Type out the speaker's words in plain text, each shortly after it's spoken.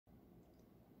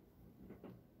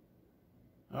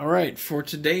All right, for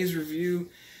today's review,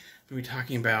 we'll be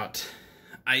talking about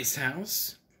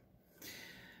Icehouse.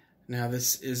 Now,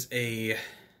 this is a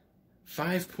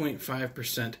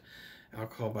 5.5%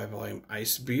 alcohol by volume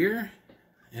ice beer.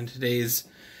 In today's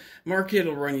market,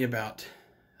 it'll run you about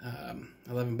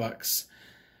 $11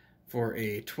 for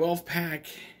a 12-pack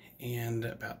and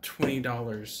about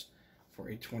 $20 for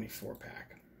a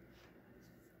 24-pack.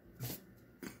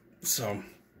 So,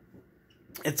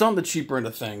 it's on the cheaper end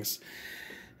of things.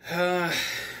 Yeah,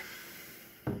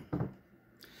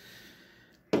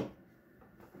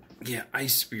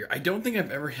 ice beer. I don't think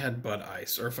I've ever had Bud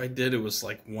Ice, or if I did, it was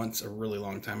like once a really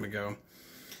long time ago.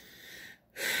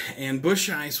 And Busch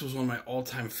Ice was one of my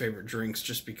all-time favorite drinks,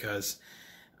 just because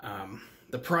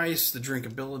the price, the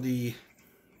drinkability,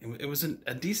 it was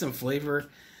a decent flavor,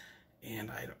 and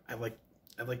I liked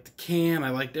the can, I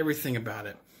liked everything about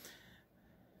it.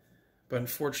 But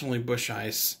unfortunately, Busch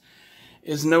Ice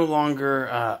is no longer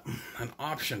an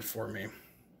option for me.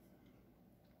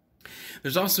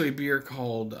 There's also a beer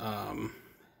called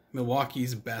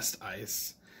Milwaukee's Best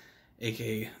Ice,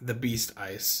 aka the Beast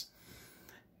Ice.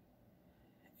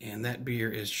 And that beer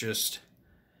is just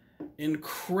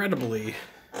incredibly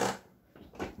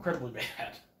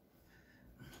bad.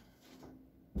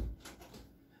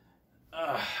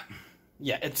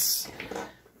 Yeah, it's...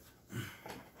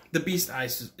 The Beast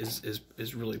Ice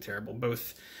is really terrible.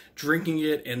 Both drinking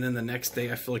it and then the next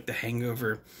day, I feel like the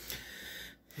hangover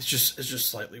is just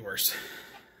slightly worse.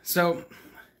 So,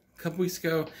 a couple weeks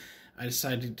ago, I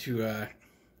decided to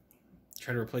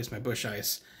try to replace my Busch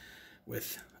Ice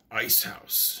with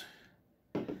Icehouse.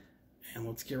 And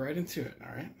let's get right into it,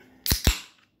 all right?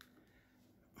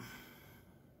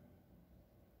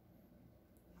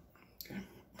 Okay.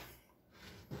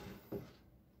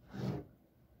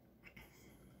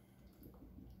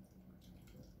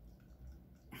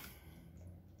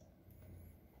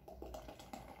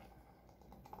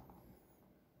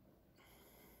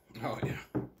 Oh, yeah.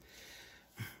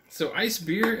 So ice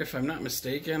beer, if I'm not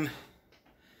mistaken,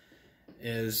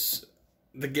 is...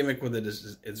 The gimmick with it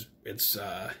is it's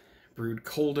brewed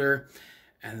colder,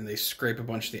 and then they scrape a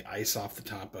bunch of the ice off the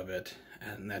top of it,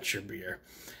 and that's your beer.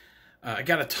 I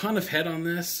got a ton of head on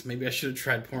this. Maybe I should have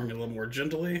tried pouring it a little more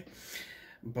gently,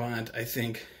 but I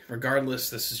think, regardless,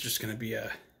 this is just going to be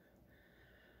a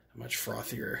much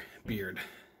frothier beard.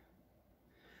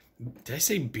 Did I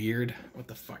say beard? What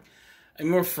the fuck? A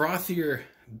more frothier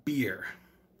beer.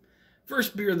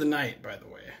 First beer of the night, by the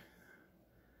way.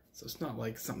 So it's not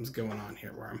like something's going on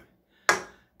here where I'm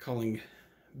calling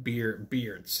beer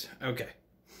beards. Okay.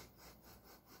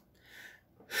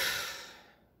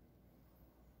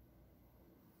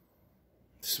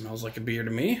 Smells like a beer to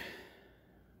me.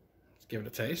 Let's give it a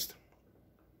taste.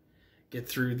 Get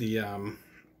through the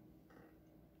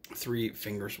 3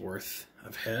 fingers worth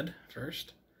of head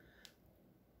first.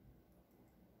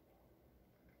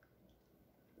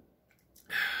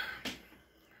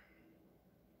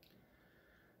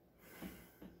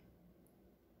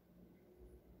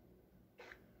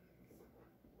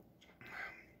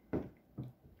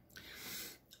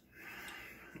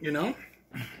 You know,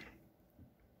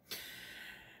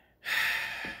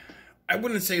 I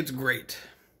wouldn't say it's great,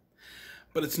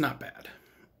 but it's not bad.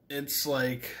 It's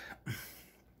like,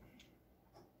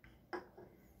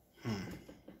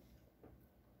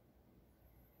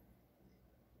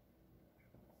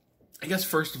 I guess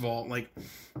first of all, like,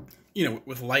 you know,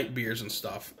 with light beers and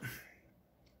stuff,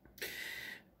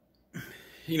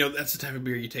 you know, that's the type of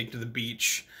beer you take to the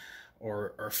beach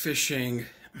or fishing,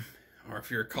 or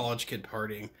if you're a college kid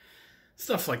partying,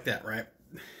 stuff like that, right?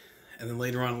 And then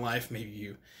later on in life, maybe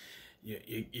you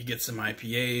get some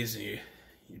IPAs and you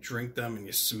drink them and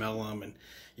you smell them, and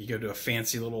you go to a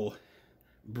fancy little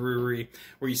brewery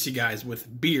where you see guys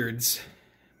with beards,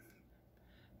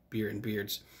 beer and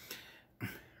beards,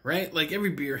 right? Like every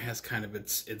beer has kind of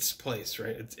its place,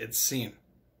 right? Its scene.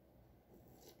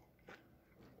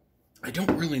 I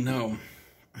don't really know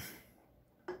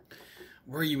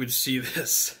where you would see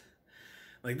this.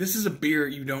 Like, this is a beer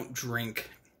you don't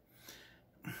drink,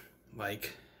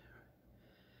 like,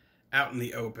 out in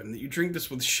the open. You drink this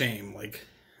with shame. Like,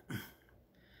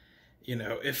 you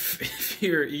know, if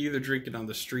you either drink it on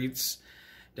the streets,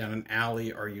 down an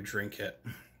alley, or you drink it,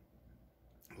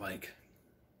 like,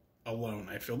 alone,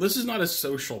 I feel. This is not a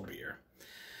social beer.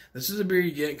 This is a beer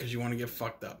you get because you want to get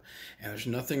fucked up. And there's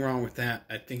nothing wrong with that.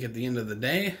 I think at the end of the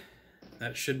day,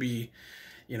 that should be,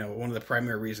 you know, one of the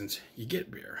primary reasons you get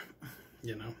beer.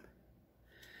 You know,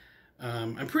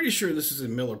 I'm pretty sure this is a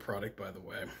Miller product, by the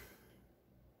way.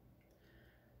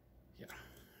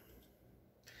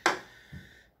 Yeah.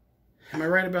 Am I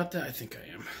right about that? I think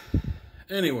I am.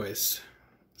 Anyways,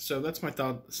 So that's my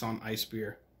thoughts on ice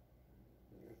beer.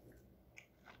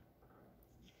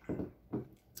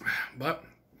 But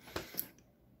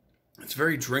it's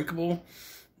very drinkable.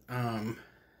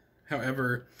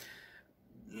 However,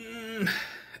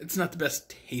 it's not the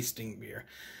best tasting beer.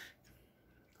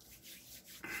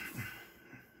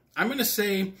 I'm gonna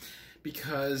say,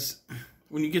 because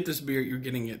when you get this beer, you're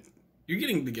getting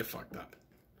to get fucked up,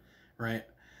 right?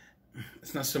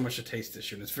 It's not so much a taste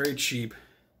issue, and it's very cheap,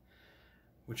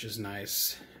 which is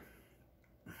nice.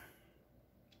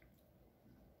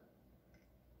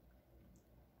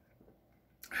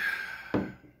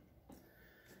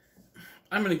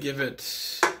 I'm gonna give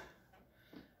it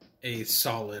a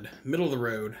solid middle of the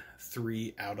road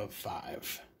 3 out of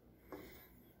 5.